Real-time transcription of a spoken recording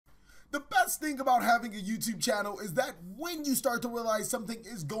best thing about having a YouTube channel is that when you start to realize something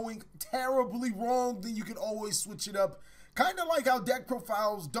is going terribly wrong, then you can always switch it up. Kind of like how deck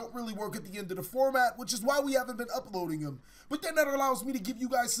profiles don't really work at the end of the format, which is why we haven't been uploading them. But then that allows me to give you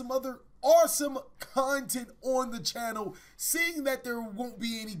guys some other awesome content on the channel, seeing that there won't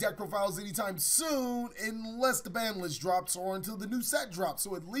be any deck profiles anytime soon unless the ban list drops or until the new set drops,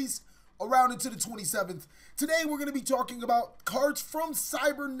 so at least around into the 27th. Today we're going to be talking about cards from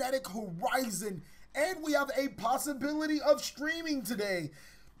Cybernetic Horizon, and we have a possibility of streaming today.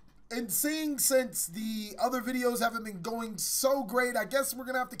 And seeing since the other videos haven't been going so great, I guess we're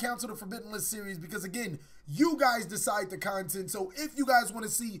going to have to cancel the Forbidden List series because, again, you guys decide the content. So if you guys want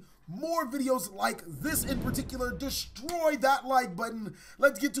to see more videos like this in particular, destroy that like button.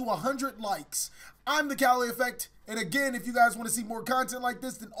 Let's get to 100 likes. I'm TheCaliEffect, and again, if you guys want to see more content like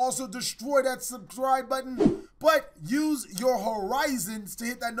this, then also destroy that subscribe button. But use your horizons to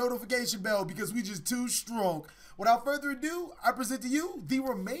hit that notification bell because we just too strong. Without further ado, I present to you the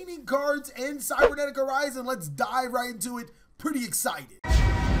remaining cards in Cybernetic Horizon. Let's dive right into it. Pretty excited.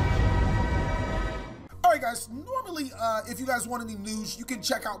 Alright guys, normally if you guys want any news, you can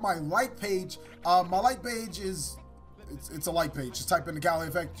check out my like page. My like page is, it's a like page. Just type in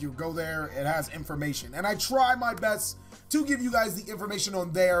TheCaliEffect, you go there, it has information. And I try my best to give you guys the information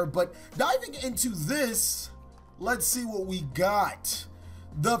on there. But diving into this, let's see what we got.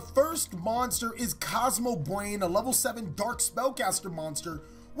 The first monster is Cosmo Brain, a level 7 Dark Spellcaster monster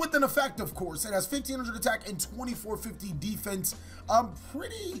with an effect, of course. It has 1500 attack and 2450 defense. I'm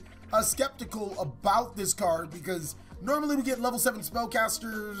pretty skeptical about this card because normally we get level 7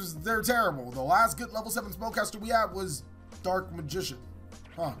 spellcasters, they're terrible. The last good level 7 spellcaster we had was Dark Magician.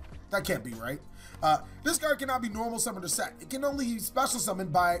 Huh, that can't be right. This card cannot be normal summoned or set. It can only be special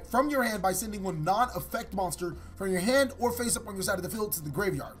summoned from your hand by sending one non-effect monster from your hand or face up on your side of the field to the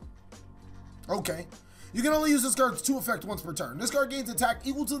graveyard. Okay. You can only use this card to effect once per turn. This card gains attack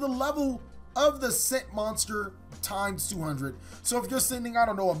equal to the level of the sent monster times 200. So if you're sending, I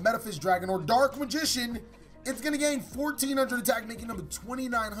don't know, a Metaphys Dragon or Dark Magician, it's going to gain 1400 attack, making them a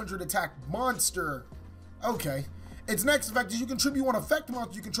 2900 attack monster. Okay. Its next effect is you contribute one effect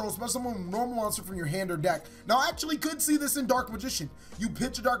monster you control, special summon a normal monster from your hand or deck. Now, I actually could see this in Dark Magician. You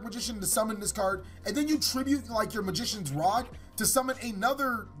pitch a Dark Magician to summon this card, and then you tribute like your Magician's Rod to summon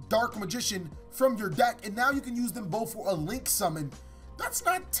another Dark Magician from your deck, and now you can use them both for a link summon. That's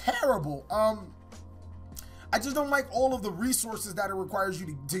not terrible. I just don't like all of the resources that it requires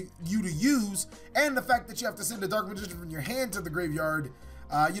you to use, and the fact that you have to send a Dark Magician from your hand to the graveyard.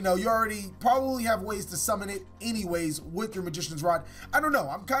 You know, you already probably have ways to summon it anyways with your Magician's Rod. I don't know.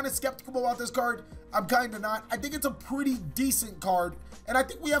 I'm kind of skeptical about this card. I'm kind of not. I think it's a pretty decent card, and I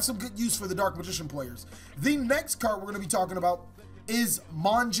think we have some good use for the Dark Magician players. The next card we're going to be talking about is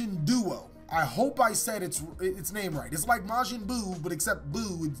Majin Duo. I hope I said its name right. It's like Majin Buu, but except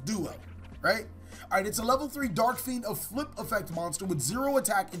Buu, it's Duo, right? Alright, it's a level 3 Dark Fiend of Flip effect monster with 0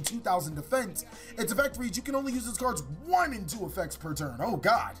 attack and 2000 defense. Its effect reads, you can only use this card's 1 and 2 effects per turn. Oh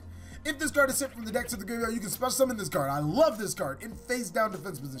god. If this card is sent from the deck to the graveyard, you can special summon this card. I love this card in face down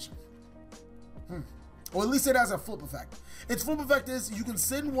defense position. Or at least it has a flip effect. Its flip effect is you can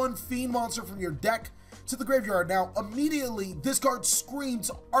send one Fiend monster from your deck to the graveyard. Now, immediately, this card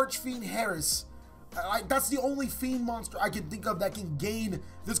screams Archfiend Harris. That's the only Fiend monster I can think of that can gain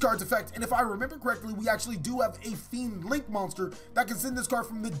this card's effect. And if I remember correctly, we actually do have a Fiend Link monster that can send this card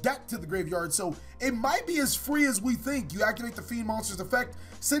from the deck to the graveyard. So it might be as free as we think. You activate the Fiend monster's effect,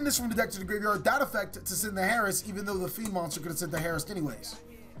 send this from the deck to the graveyard, that effect to send the Harris, even though the Fiend monster could have sent the Harris anyways.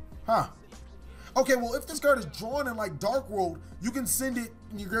 Huh. Okay, well, if this card is drawn in like Dark World, you can send it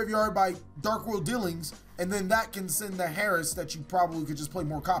in your graveyard by Dark World dealings, and then that can send the Harris that you probably could just play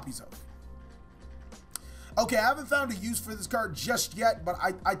more copies of. Okay, I haven't found a use for this card just yet, but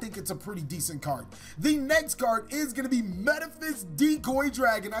I think it's a pretty decent card. The next card is going to be Metaphys Decoy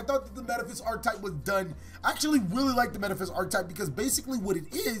Dragon. I thought that the Metaphys archetype was done. I actually really like the Metaphys archetype because basically what it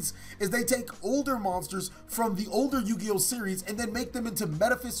is they take older monsters from the older Yu-Gi-Oh series and then make them into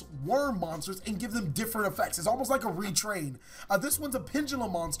Metaphys worm monsters and give them different effects. It's almost like a retrain. This one's a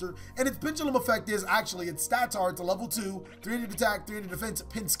pendulum monster, and its pendulum effect is actually, its stats are, it's a level 2, 300 attack, 300 defense,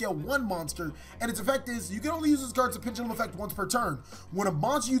 pin scale 1 monster, and its effect is you can only use this card's pendulum effect once per turn. When a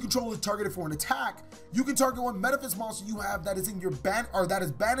monster you control is targeted for an attack, you can target one Metaphys monster you have that is in your that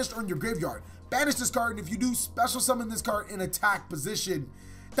is banished or in your graveyard. Banish this card, and if you do, special summon this card in attack position.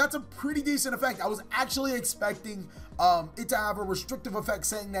 That's a pretty decent effect. I was actually expecting it to have a restrictive effect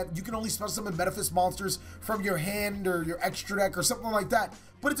saying that you can only special summon Metaphys monsters from your hand or your extra deck or something like that.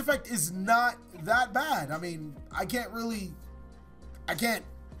 But its effect is not that bad. I mean, I can't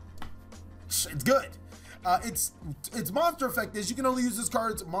it's good. Its monster effect is you can only use this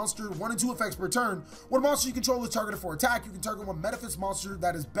card's monster 1 and 2 effects per turn. When a monster you control is targeted for attack, you can target one Metaphys monster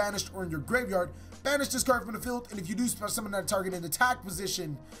that is banished or in your graveyard. Banish this card from the field, and if you do special summon that target in attack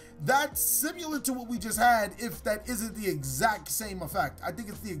position, that's similar to what we just had, if that isn't the exact same effect. I think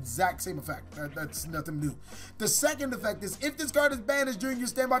it's the exact same effect. That's nothing new. The second effect is if this card is banished during your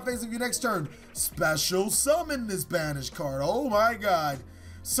standby phase of your next turn, special summon this banished card. Oh my god.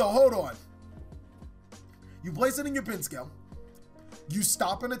 So hold on. You place it in your pin scale, you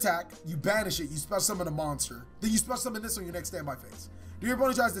stop an attack, you banish it, you special summon a monster, then you special summon this on your next standby phase. Then your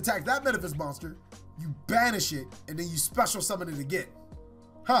opponent tries to attack that Metaphys monster, you banish it, and then you special summon it again.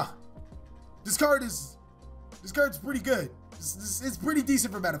 Huh. This card's pretty good. It's pretty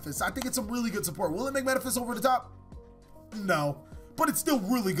decent for Metaphys. I think it's some really good support. Will it make Metaphys over the top? No, but it's still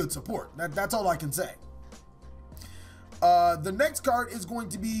really good support. That's all I can say. The next card is going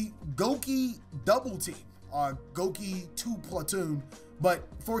to be Goki Double Team. Goki 2 Platoon, but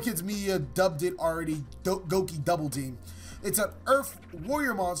 4Kids Media dubbed it already Goki Double Team. It's an Earth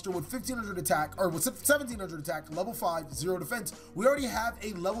Warrior monster with 1500 attack, or with 1700 attack, level 5, 0 defense. We already have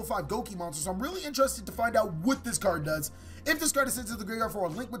a level 5 Goki monster, so I'm really interested to find out what this card does. If this card is sent to the graveyard for a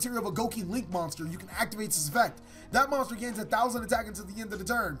link material of a Goki Link monster, you can activate this effect. That monster gains 1000 attack until the end of the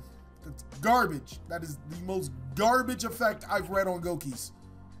turn. That's garbage. That is the most garbage effect I've read on Gokis.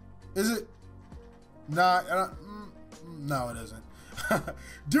 Is it? Nah, no, it isn't.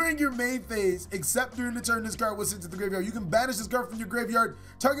 During your main phase, except during the turn this card was sent to the graveyard, you can banish this card from your graveyard,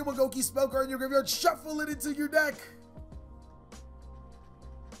 target one Goki spell card in your graveyard, shuffle it into your deck.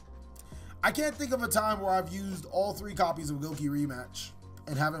 I can't think of a time where I've used all 3 copies of Goki Rematch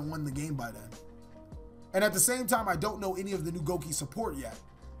and haven't won the game by then. And at the same time, I don't know any of the new Goki support yet.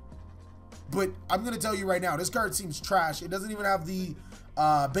 But I'm going to tell you right now, this card seems trash. It doesn't even have the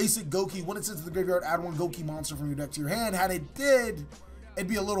basic Goki. When it's sent to the graveyard, add one Goki monster from your deck to your hand. Had it did, it'd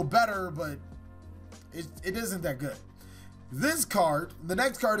be a little better, but it isn't that good. This card, the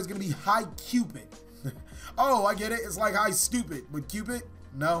next card is going to be High Cupid. Oh, I get it. It's like High Stupid, but Cupid?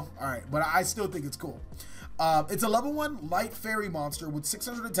 No? All right, but I still think it's cool. It's a level 1 light fairy monster with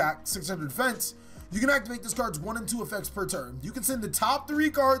 600 attack, 600 defense. You can activate this card's 1 and 2 effects per turn. You can send the top 3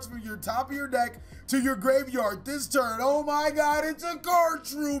 cards from your top of your deck to your graveyard this turn. Oh my god, it's a card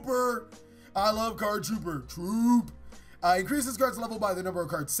trooper. I love card trooper. Troop. Increase this card's level by the number of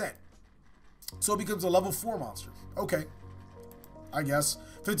cards sent. So it becomes a level 4 monster. Okay. I guess.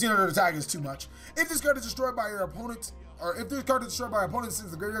 1500 attack is too much. If this card is destroyed by your opponent, or if this card is destroyed by your opponent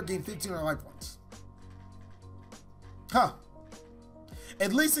since the graveyard, gain 1500 life points. Huh.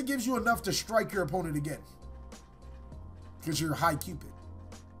 At least it gives you enough to strike your opponent again. Because you're High Cupid.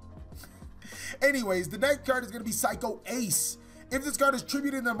 Anyways, the next card is going to be Psycho Ace. If this card is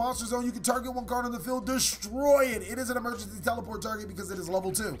tributed in the monster zone, you can target one card on the field, destroy it. It is an emergency teleport target because it is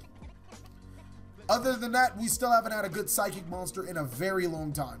level 2. Other than that, we still haven't had a good psychic monster in a very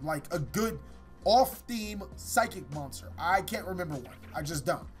long time. Like a good off-theme psychic monster. I can't remember one. I just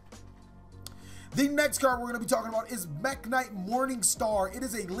don't. The next card we're going to be talking about is Mech Knight Morning Star. It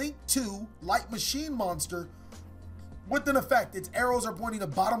is a Link 2 light machine monster with an effect. Its arrows are pointing to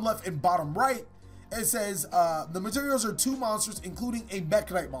bottom left and bottom right. It says the materials are 2 monsters, including a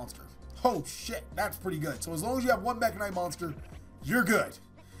Mech Knight monster. Oh shit, that's pretty good. So as long as you have 1 Mech Knight monster, you're good.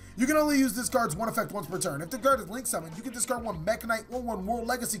 You can only use this card's 1 effect once per turn. If the card is Link summoned, you can discard 1 Mech Knight or 1 World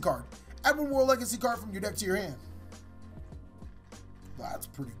Legacy card. Add 1 World Legacy card from your deck to your hand. That's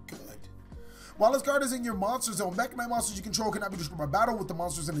pretty good. While this card is in your monster zone, Mech Knight monsters you control cannot be destroyed by battle with the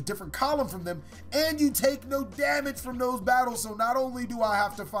monsters in a different column from them, and you take no damage from those battles. So not only do I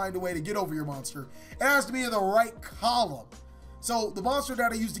have to find a way to get over your monster, it has to be in the right column. So the monster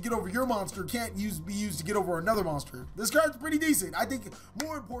that I use to get over your monster can't be used to get over another monster. This card's pretty decent. I think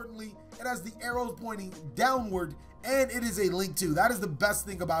more importantly, it has the arrows pointing downward, and it is a Link 2. That is the best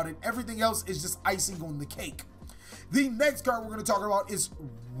thing about it. Everything else is just icing on the cake. The next card we're going to talk about is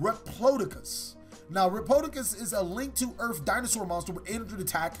Replodicus. Now, Replodicus is a Link 2 Earth dinosaur monster with 800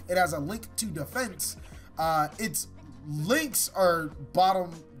 attack. It has a Link 2 defense. Its links are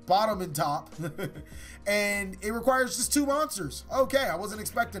bottom and top. And it requires just 2 monsters. Okay, I wasn't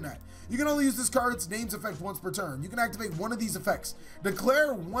expecting that. You can only use this card's names effect once per turn. You can activate one of these effects.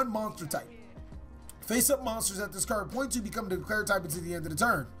 Declare 1 monster type. Face-up monsters that this card point to become the declare type until the end of the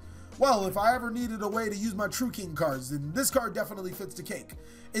turn. Well, if I ever needed a way to use my True King cards, then this card definitely fits the cake.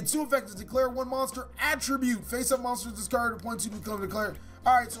 Its 2 effects is declare 1 monster attribute. Face-up monsters this card points to become declared.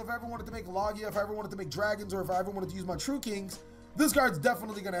 Alright, so if I ever wanted to make Logia, if I ever wanted to make Dragons, or if I ever wanted to use my True Kings, this card's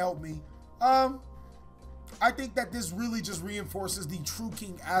definitely going to help me. I think that this really just reinforces the True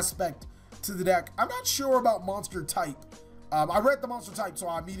King aspect to the deck. I'm not sure about monster type. I read the monster type, so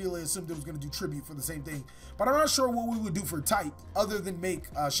I immediately assumed it was going to do tribute for the same thing. But I'm not sure what we would do for type, other than make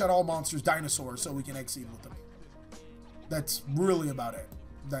shut all monsters dinosaurs so we can exceed with them. That's really about it.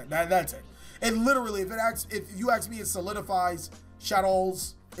 That's it. And literally, if you ask me, it solidifies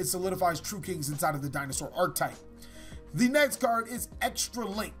Shadows, it solidifies True Kings inside of the dinosaur archetype. The next card is Extra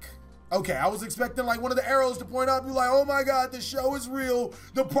Link. Okay, I was expecting like one of the arrows to point up. You're like, oh my god, the show is real.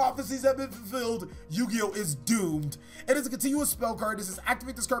 The prophecies have been fulfilled. Yu-Gi-Oh! Is doomed. It is a continuous spell card. It says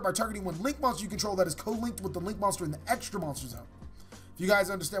activate this card by targeting one link monster you control that is co-linked with the link monster in the extra monster zone. If you guys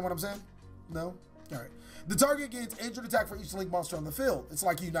understand what I'm saying? No? Alright. The target gains injured attack for each link monster on the field. It's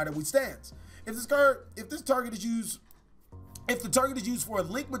like United We Stands. If the target is used for a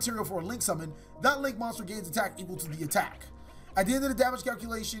link material for a link summon, that link monster gains attack equal to the attack. At the end of the damage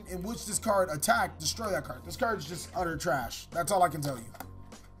calculation in which this card attacked, destroy that card. This card is just utter trash. That's all I can tell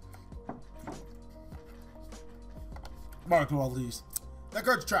you. Mark through all these. That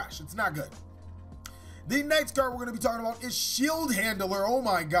card's trash. It's not good. The next card we're going to be talking about is Shield Handler. Oh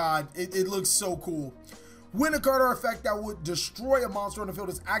my god. It looks so cool. When a card or effect that would destroy a monster on the field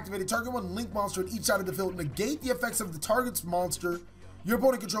is activated, target one link monster at each side of the field, negate the effects of the target's monster your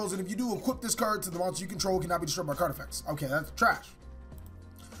opponent controls, and if you do, equip this card to the monster you control, cannot be destroyed by card effects. Okay, that's trash.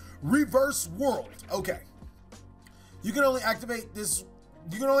 Reverse World. Okay. You can only activate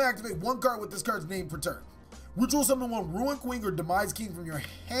one card with this card's name per turn. Ritual summon one Ruin Queen or Demise King from your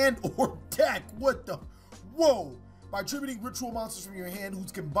hand or deck. What the? Whoa. By attributing ritual monsters from your hand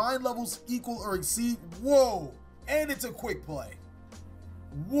whose combined levels equal or exceed. Whoa. And it's a quick play.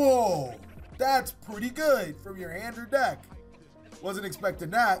 Whoa. That's pretty good from your hand or deck. Wasn't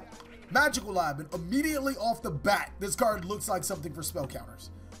expecting that. Magical Lab, and immediately off the bat, this card looks like something for spell counters.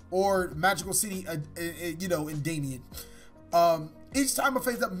 Or Magical City, you know, in Damien. Each time a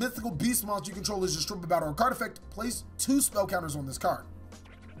phase-up mythical beast monster you control is destroyed by battle or card effect, place 2 spell counters on this card.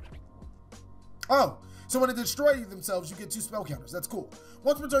 Oh, so when it destroys themselves, you get 2 spell counters. That's cool.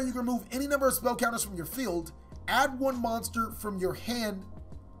 Once per turn, you can remove any number of spell counters from your field, add one monster from your hand.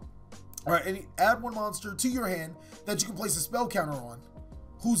 Alright, add one monster to your hand that you can place a spell counter on,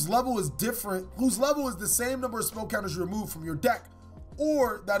 whose level is the same number of spell counters you remove from your deck,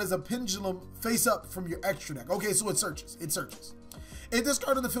 or that is a pendulum face up from your extra deck. Okay, so it searches. If this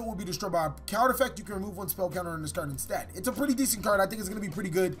card in the field will be destroyed by a card effect, you can remove one spell counter on this card instead. It's a pretty decent card. I think it's going to be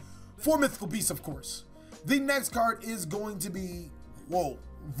pretty good for Mythical Beasts, of course. The next card is going to be,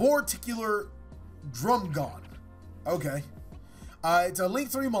 Vorticular Drumgon. Okay. It's a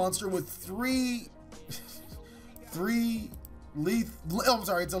Link 3 monster with it's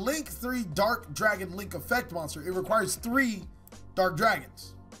a Link 3 Dark Dragon Link effect monster. It requires 3 Dark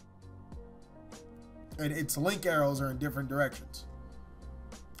Dragons. And its Link arrows are in different directions.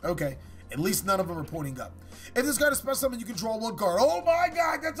 Okay, at least none of them are pointing up. If this card is special summon, you can draw 1 card. Oh my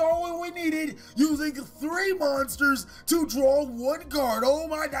god, that's all we needed! Using 3 monsters to draw 1 card. Oh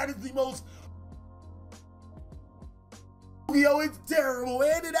my, that is the most... Yo, it's terrible,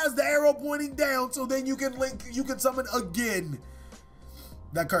 and it has the arrow pointing down, so then you can summon again.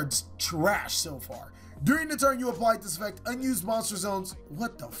 That card's trash so far. During the turn you apply this effect, unused monster zones.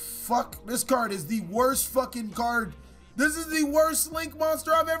 What the fuck? This card is the worst fucking card. This is the worst Link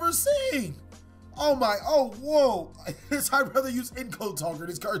monster I've ever seen. Oh my, whoa. I'd rather use Encode Talker.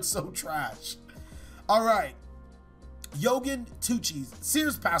 This card's so trash. All right. Yogan Tucci's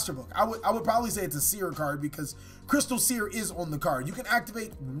Seer's Pastor Book. I would probably say it's a Seer card because Crystal Seer is on the card. You can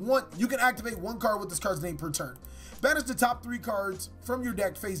activate one card with this card's name per turn. Banish the top 3 cards from your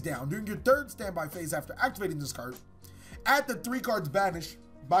deck face down. During your 3rd standby phase after activating this card, add the 3 cards banished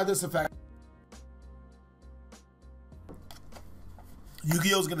by this effect.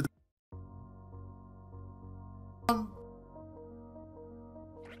 Yu-Gi-Oh's gonna and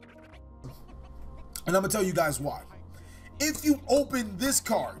I'm gonna tell you guys why. If you open this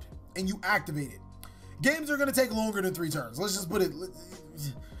card and you activate it, games are going to take longer than 3 turns. Let's just put it.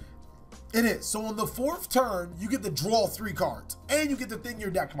 It is. So on the 4th turn, you get to draw 3 cards. And you get to thin your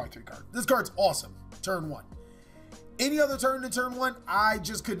deck by 3 cards. This card's awesome. Turn 1. Any other turn than turn 1, I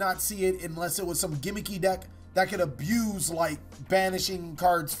just could not see it unless it was some gimmicky deck that could abuse, like, banishing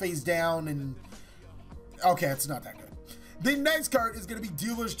cards face down and... Okay, it's not that good. The next card is going to be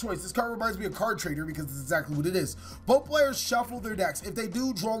Dealer's Choice. This card reminds me of Card Trader because it's exactly what it is. Both players shuffle their decks. If they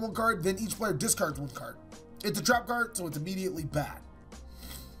do draw 1 card, then each player discards 1 card. It's a trap card, so it's immediately bad.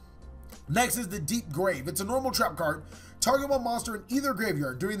 Next is the Deep Grave. It's a normal trap card. Target 1 monster in either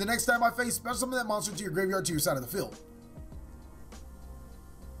graveyard. During the next time I face, special summon that monster to your graveyard to your side of the field.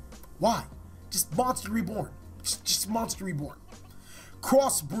 Why? Just Monster Reborn. Just Monster Reborn.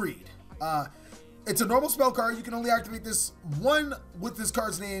 Crossbreed. It's a normal spell card. You can only activate this one with this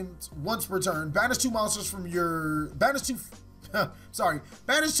card's name once per turn. Banish 2 monsters from your banish 2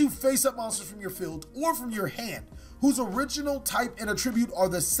 face-up monsters from your field or from your hand, whose original type and attribute are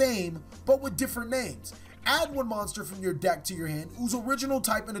the same but with different names. Add 1 monster from your deck to your hand, whose original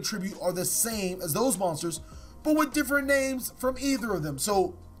type and attribute are the same as those monsters but with different names from either of them.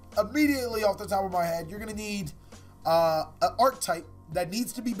 So immediately off the top of my head, you're gonna need an archetype that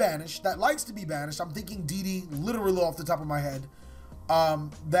needs to be banished, that likes to be banished. I'm thinking DD literally off the top of my head,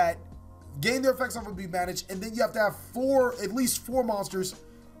 that gain their effects off of being banished, and then you have to have at least four monsters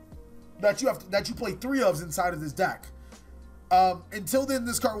that you play 3 of inside of this deck. Until then,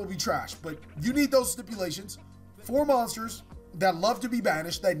 this card will be trash, but you need those stipulations. 4 monsters that love to be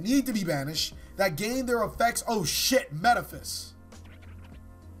banished, that need to be banished, that gain their effects. Oh shit, Metaphys.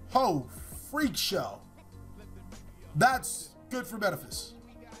 Oh, freak show. That's good for Metaphys.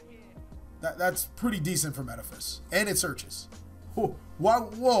 That's pretty decent for Metaphys, and it searches. Whoa,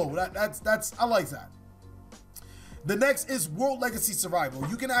 I like that. The next is World Legacy Survival.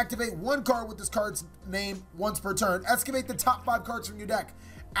 You can activate 1 card with this card's name once per turn. Excavate the top 5 cards from your deck.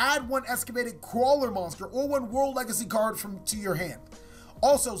 Add 1 excavated crawler monster or 1 World Legacy card to your hand.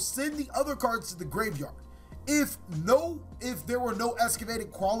 Also, send the other cards to the graveyard. If there were no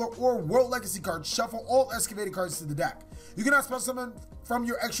excavated crawler or World Legacy cards, shuffle all excavated cards to the deck. You cannot spell summon from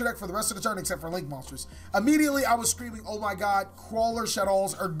your extra deck for the rest of the turn except for link monsters. Immediately I was screaming, oh my god, crawler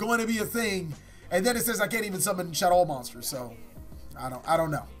shadows are going to be a thing. And then it says I can't even summon shadow monsters, so I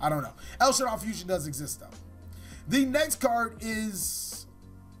don't know. El Shadow Fusion does exist though. The next card is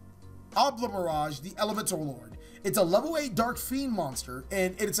Obla Mirage, the Elemental Lord. It's a level 8 Dark Fiend monster,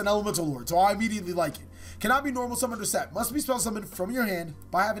 and it's an Elemental Lord, so I immediately like it. Cannot be normal summoned or set. Must be spell summoned from your hand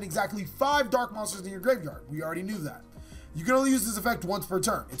by having exactly 5 dark monsters in your graveyard. We already knew that. You can only use this effect once per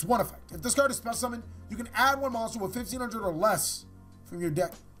turn. It's 1 effect. If this card is spell summoned, you can add 1 monster with 1500 or less from your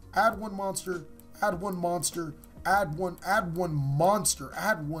deck. Add 1 monster, add 1 monster, add one monster,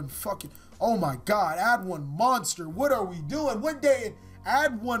 add 1 fucking, oh my god, add 1 monster. What are we doing? What day?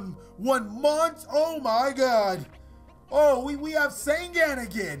 Add one monster. Oh my god. Oh, we have Sangan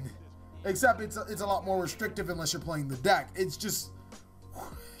again. Except it's a lot more restrictive unless you're playing the deck. It's just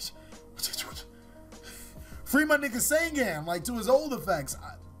free my nigga Sangan, like, to his old effects.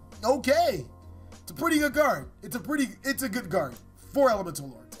 Okay. It's a pretty good card. It's a good card. 4 Elemental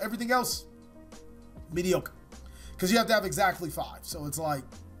Lords. Everything else, mediocre. Because you have to have exactly 5. So it's like,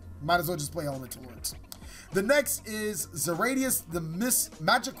 might as well just play Elemental Lords. The next is Zeradius, the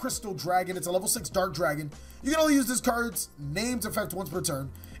Magic Crystal Dragon. It's a level 6 Dark Dragon. You can only use this card's named effect once per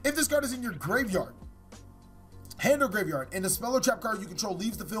turn. If this card is in your graveyard, hand or graveyard, and the spell or trap card you control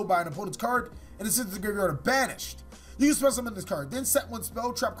leaves the field by an opponent's card, and is sent to the graveyard banished, you can spell summon this card. Then set 1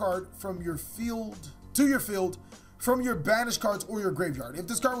 spell trap card from your field to your field from your banished cards or your graveyard. If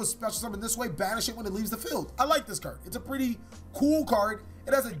this card was special summoned this way, banish it when it leaves the field. I like this card. It's a pretty cool card.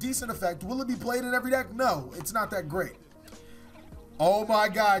 It has a decent effect. Will it be played in every deck? No, it's not that great. Oh my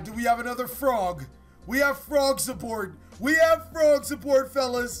god, do we have another frog? We have frog support. We have frog support,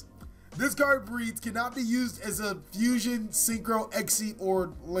 fellas. This card breeds, cannot be used as a fusion, synchro, exit,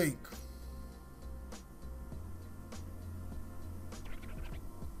 or link.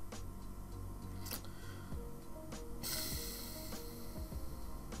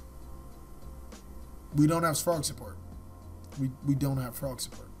 We don't have frog support. We don't have frog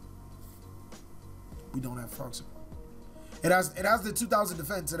support. We don't have frog support. It has the 2000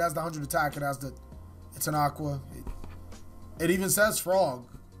 defense. It has the 100 attack. It's an aqua. It even says frog,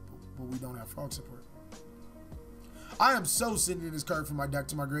 but we don't have frog support. I am so sending this card from my deck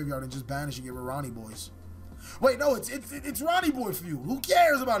to my graveyard and just banishing it with Ronnie Boys. Wait, no, it's Ronnie Boy Fuel. Who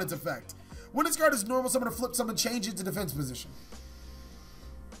cares about its effect? When this card is normal, summon a flip summon, change it to defense position.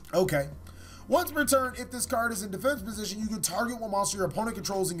 Okay. Once per turn, if this card is in defense position, you can target one monster your opponent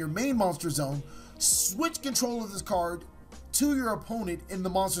controls in your main monster zone. Switch control of this card to your opponent in the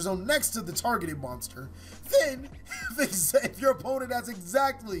monster zone next to the targeted monster. Then, if your opponent has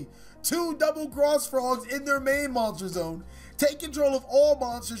exactly 2 double cross frogs in their main monster zone, take control of all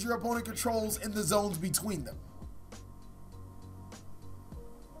monsters your opponent controls in the zones between them.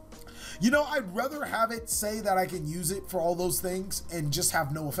 You know, I'd rather have it say that I can use it for all those things and just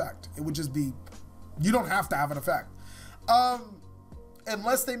have no effect. It would just be, you don't have to have an effect.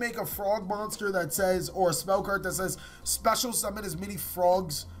 Unless they make a frog monster that says, or a spell card that says, special summon as many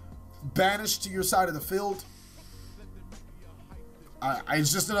frogs banished to your side of the field.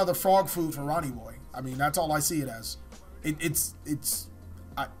 It's just another frog food for Ronnie Boy. I mean, that's all I see it as. That's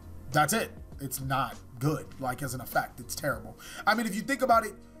it. It's not good, like, as an effect. It's terrible. I mean, if you think about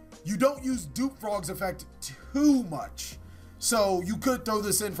it, you don't use dupe frog's effect too much. So you could throw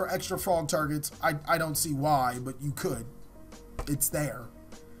this in for extra frog targets. I don't see why, but you could. It's there.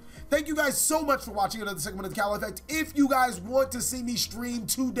 Thank you guys so much for watching another segment of the TheCaliEffect. If you guys want to see me stream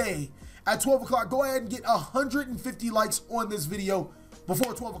today at 12 o'clock, go ahead and get 150 likes on this video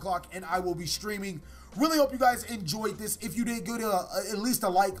before 12 o'clock, and I will be streaming. Really hope you guys enjoyed this. If you did, go to at least a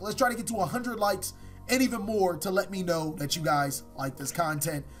like. Let's try to get to 100 likes and even more to let me know that you guys like this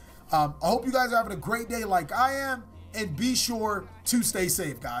content. I hope you guys are having a great day like I am, and be sure to stay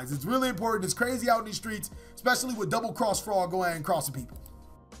safe, guys. It's really important. It's crazy out in these streets, especially with double cross frog going and crossing people.